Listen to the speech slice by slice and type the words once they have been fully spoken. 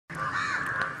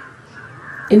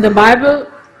In the Bible,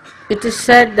 it is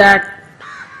said that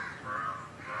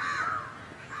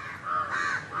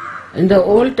in the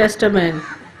Old Testament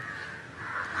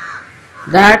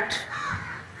that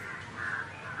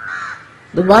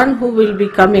the one who will be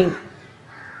coming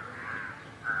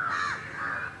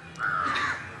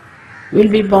will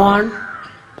be born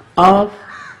of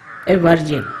a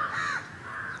virgin.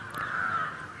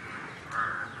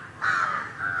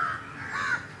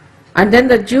 And then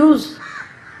the Jews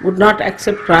would not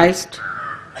accept Christ.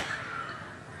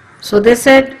 So they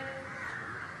said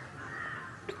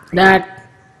that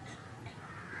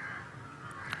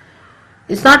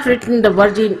it's not written the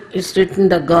virgin, it's written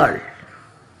the girl.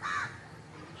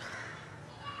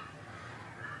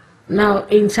 Now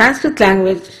in Sanskrit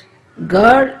language,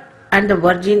 girl and the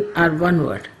virgin are one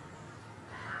word.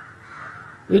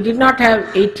 We did not have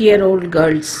 80-year-old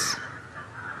girls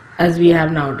as we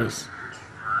have nowadays.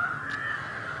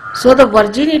 So the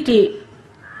virginity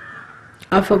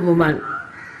of a woman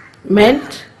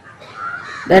meant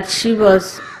that she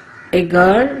was a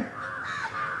girl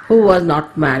who was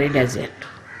not married as yet,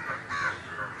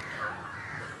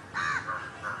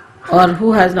 or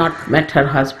who has not met her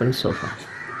husband so far.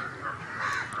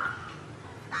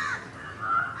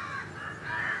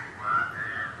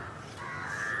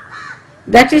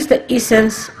 That is the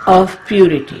essence of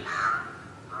purity,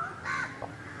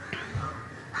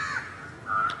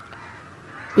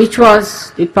 which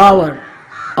was the power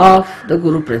of the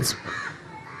Guru principle.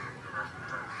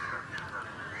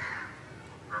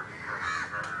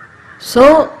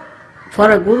 So,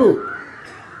 for a Guru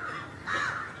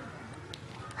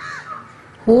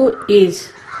who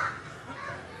is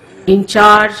in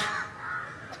charge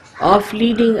of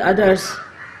leading others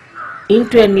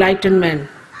into enlightenment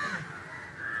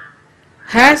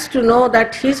has to know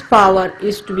that his power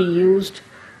is to be used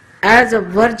as a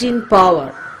virgin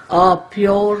power or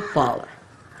pure power.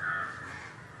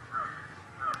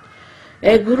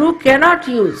 A Guru cannot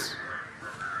use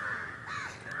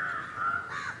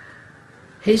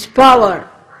his power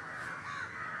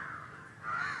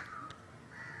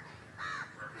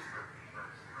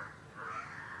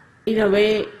in a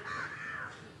way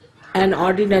an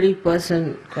ordinary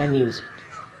person can use it.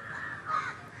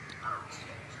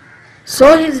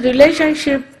 So his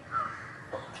relationship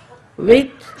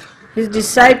with his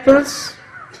disciples,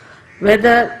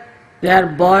 whether they are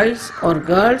boys or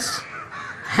girls,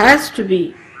 has to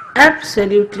be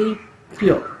absolutely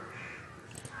pure.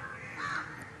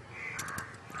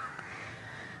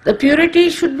 The purity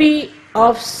should be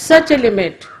of such a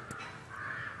limit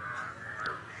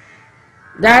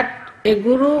that a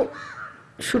Guru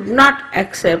should not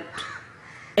accept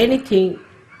anything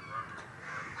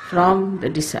from the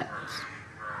disciples.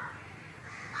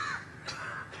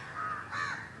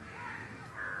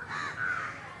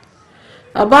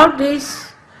 About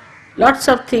this, lots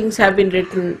of things have been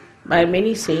written by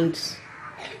many saints,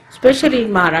 especially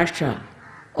in Maharashtra.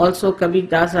 Also Kabir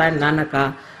Dasa and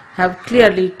Nanaka have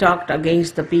clearly talked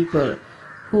against the people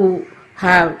who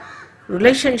have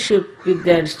relationship with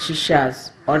their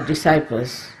shishyas or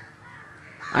disciples,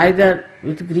 either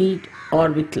with greed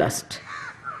or with lust.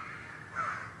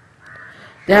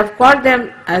 They have called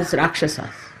them as Rakshasas.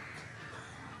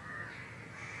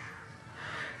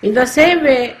 In the same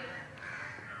way,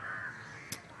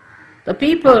 the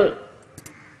people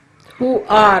who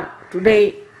are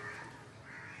today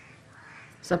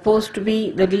supposed to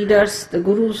be the leaders, the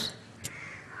Gurus,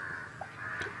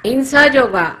 in Sahaja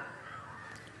Yoga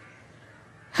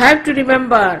have to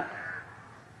remember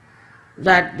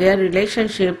that their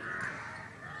relationship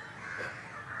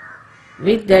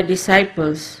with their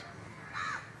disciples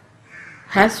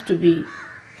has to be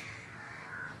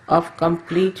of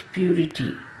complete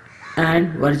purity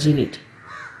and virginity.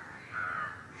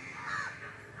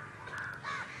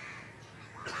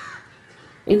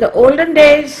 In the olden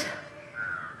days,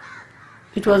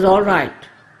 it was all right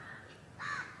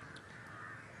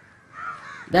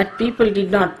that people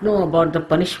did not know about the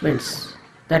punishments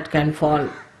that can fall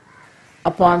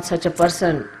upon such a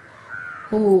person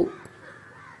who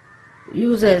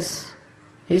uses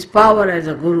his power as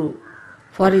a Guru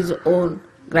for his own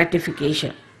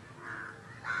gratification.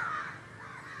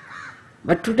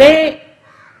 But today,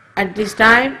 at this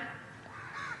time,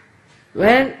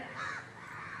 when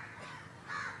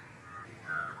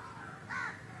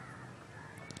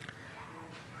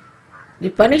the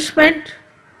punishment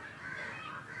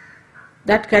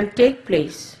that can take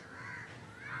place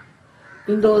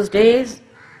in those days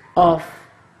of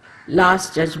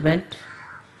last judgment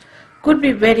could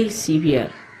be very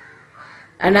severe.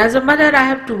 And as a mother, I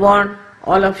have to warn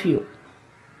all of you,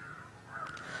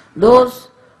 those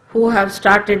who have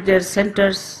started their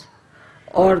centers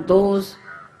or those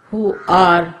who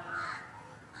are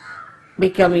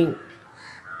becoming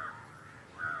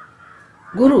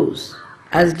gurus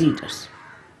as leaders.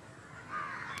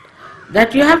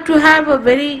 That you have to have a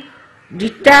very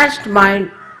detached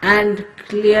mind and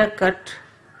clear-cut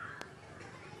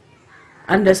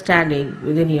understanding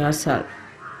within yourself.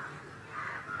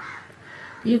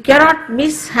 You cannot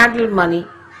mishandle money.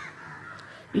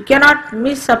 You cannot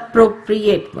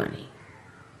misappropriate money.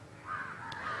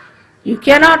 You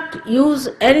cannot use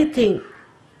anything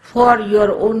for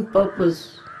your own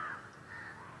purpose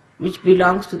which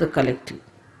belongs to the collective.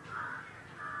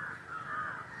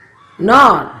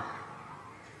 Nor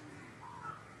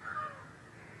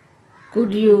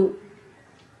could you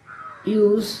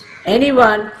use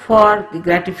anyone for the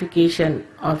gratification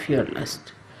of your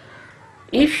lust.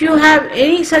 If you have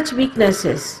any such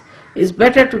weaknesses, it's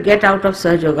better to get out of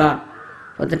Sahaja Yoga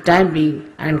for the time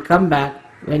being and come back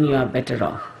when you are better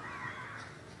off.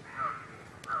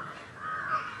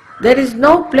 There is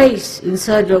no place in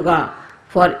Sahaja Yoga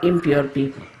for impure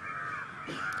people.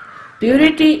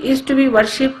 Purity is to be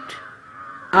worshipped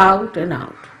out and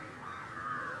out.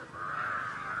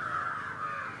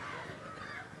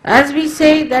 As we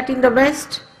say that in the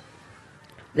West,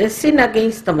 they sin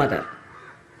against the mother.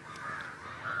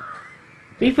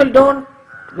 People don't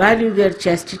value their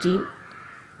chastity,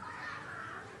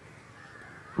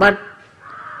 but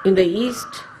in the East,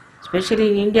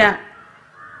 especially in India,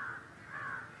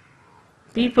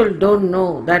 people don't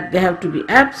know that they have to be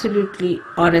absolutely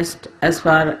honest as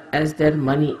far as their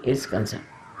money is concerned.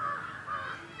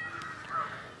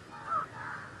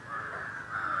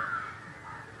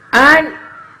 And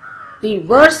the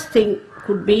worst thing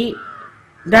could be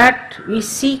that we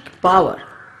seek power.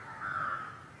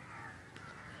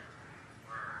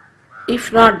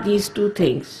 If not these two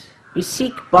things, we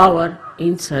seek power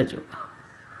in Sahaja Yoga.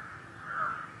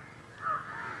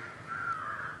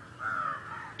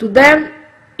 To them,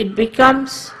 it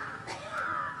becomes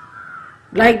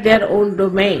like their own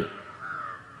domain,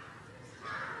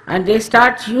 and they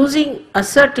start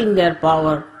asserting their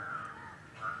power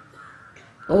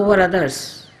over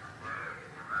others.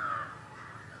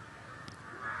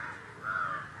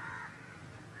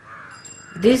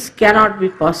 This cannot be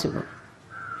possible.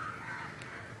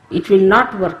 It will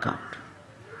not work out.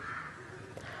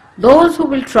 Those who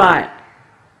will try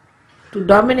to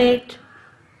dominate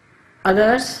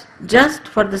others just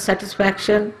for the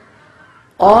satisfaction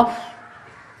of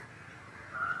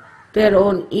their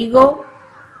own ego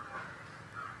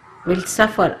will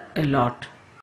suffer a lot.